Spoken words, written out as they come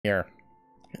Here.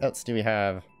 What else do we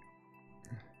have?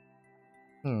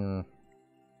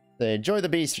 The Joy the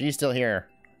Beast, are you still here?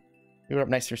 You were up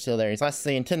next, you're still there. He's last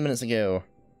seen 10 minutes ago.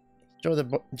 Joy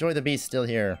the Beast still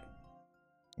here.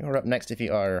 You were up next if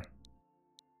you are.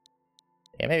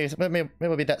 Yeah, maybe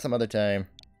we'll be that some other time.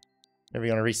 Maybe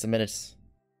you want to resubmit it.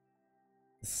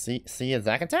 See a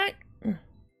Zack attack?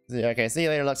 Okay, see you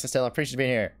later, Lux Estella. Appreciate you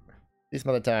being here. See you some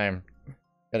other time.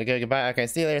 Gotta go, goodbye. Okay,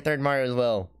 see you later, Third Mario as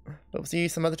well. Hope to see you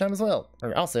some other time as well.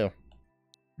 Or also.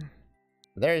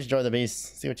 There's Joy the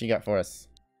Beast. See what you got for us.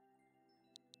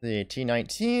 The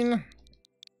T19.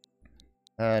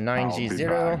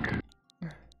 9G0.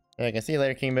 Okay, see you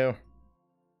later, Kimbo.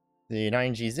 The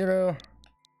 9G0.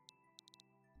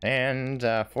 And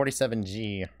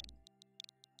 47G.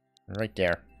 Right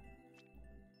there.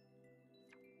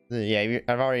 Yeah, we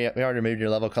already removed your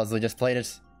level because we just played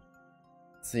it.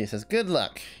 Let's see, it says, good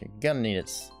luck. You're gonna need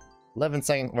it.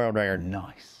 11-second world record.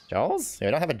 Nice. Jaws? Yeah,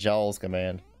 I don't have a Jaws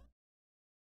command.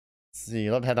 Let's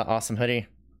see, love to have that awesome hoodie.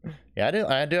 Yeah,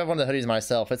 I do have one of the hoodies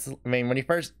myself. It's, I mean, when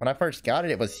I first got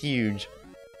it, it was huge.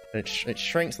 But it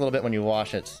shrinks a little bit when you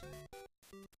wash it.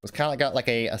 It's kind of got like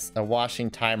a washing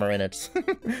timer in it.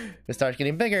 It starts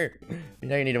getting bigger. You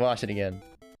know you need to wash it again.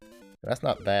 That's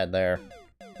not bad there.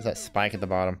 There's that spike at the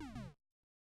bottom.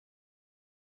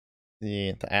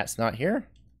 The at's not here.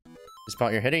 Just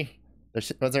bought your hoodie. There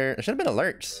should have been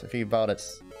alerts if you bought it.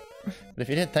 But if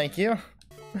you did, thank you.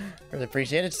 Really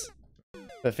appreciate it.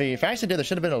 But if you actually did, there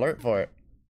should have been an alert for it.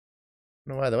 I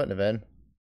don't know why there wouldn't have been.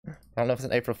 I don't know if it's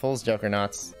an April Fool's joke or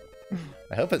not.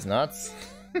 I hope it's not. See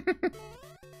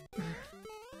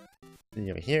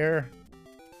over here.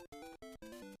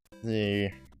 Yeah,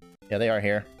 they are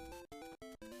here.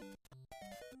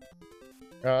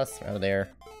 Cross, out of there.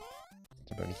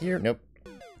 Over here, nope.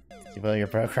 Well, you're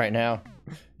broke right now.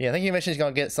 Yeah, I think you mentioned he's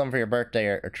gonna get some for your birthday,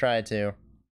 or try to.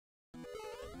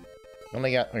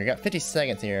 We got 50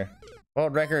 seconds here.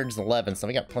 World record's 11, so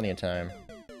we got plenty of time.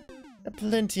 Got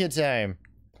plenty of time.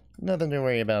 Nothing to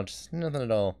worry about. Nothing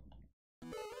at all.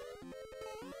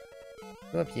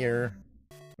 Go up here.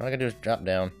 All I gotta do is drop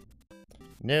down.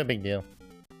 No big deal.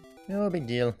 No big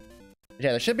deal.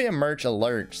 Yeah, there should be a merch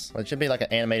alert. It should be like an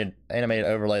animated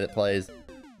overlay that plays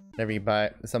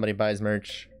whenever somebody buys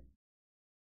merch.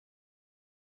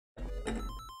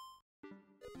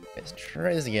 Let's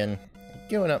try this again.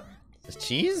 Going up. Is this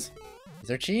cheese? Is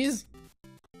there cheese?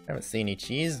 I haven't seen any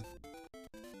cheese.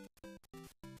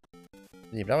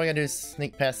 Yeah, but all we gotta do is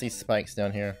sneak past these spikes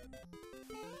down here.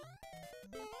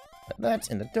 Put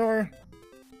that in the door.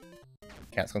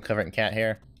 Cat's gonna cover it in cat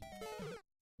hair.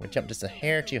 We jumped just a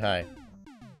hair too high.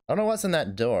 I don't know what's in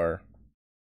that door.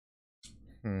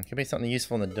 Could be something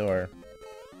useful in the door.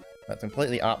 That's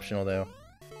completely optional though.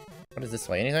 What is this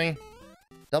way? Anything?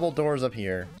 Double doors up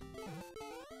here.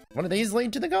 One of these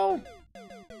lead to the goal?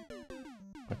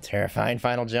 A terrifying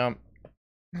final jump.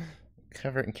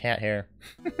 Cover it in cat hair.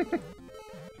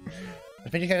 I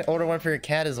think you gotta order one for your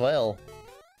cat as well.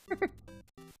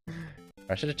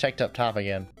 I should have checked up top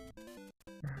again.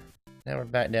 Now we're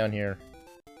back down here.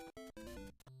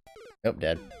 Nope,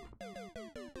 dead.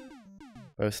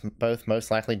 Both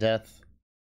most likely death.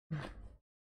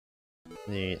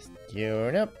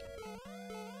 Nope.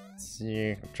 Let's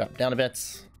see. Drop down a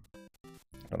bit.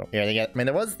 Yeah, I mean,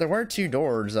 there were two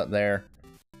doors up there.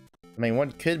 I mean,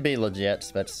 one could be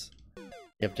legit, but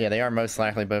yeah, they are most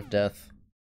likely both death.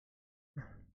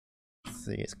 Let's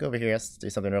see. Let's go over here. Let's do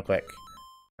something real quick.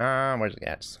 Where's it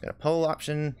at? Got a poll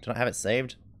option. Do not have it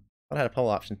saved. I had a poll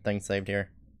option thing saved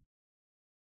here.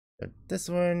 So this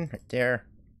one right there.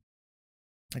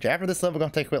 Okay, after this level, we're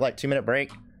gonna take a quick like 2-minute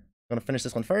break. I'm gonna finish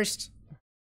this one first.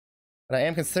 But I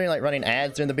am considering like running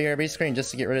ads during the BRB screen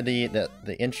just to get rid of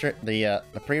the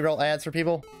pre-roll ads for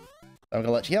people. I'm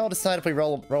gonna let y'all decide if we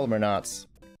roll them or not.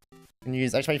 You can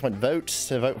use !point vote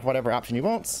to vote for whatever option you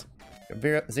want.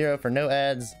 0 for no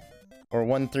ads, or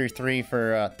 1 through 3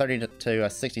 for 30 to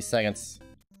 60 seconds.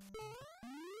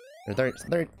 Or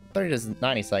 30 to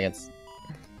 90 seconds.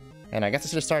 And I guess I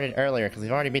should have started earlier because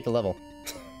we've already beat the level.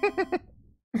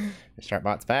 Start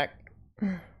bots back.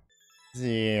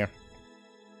 Yeah.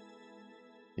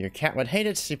 Your cat would hate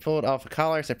it. She pulled off a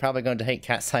collar, so they're probably going to hate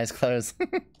cat-sized clothes.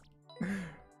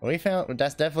 We found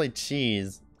that's definitely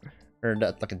cheese. Or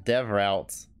like a dev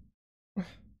route.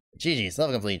 GG's,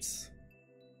 level completes.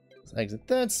 Let's exit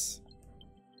this.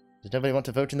 Does nobody want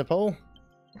to vote in the poll?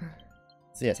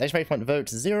 So yes, !point vote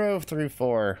 0 through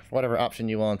 4, whatever option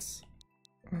you want.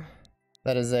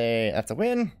 That's a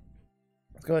win.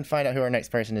 Let's go and find out who our next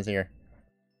person is here.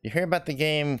 You hear about the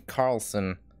game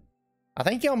Carlson. I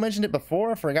think y'all mentioned it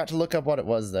before. I forgot to look up what it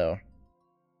was though.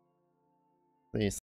 Please.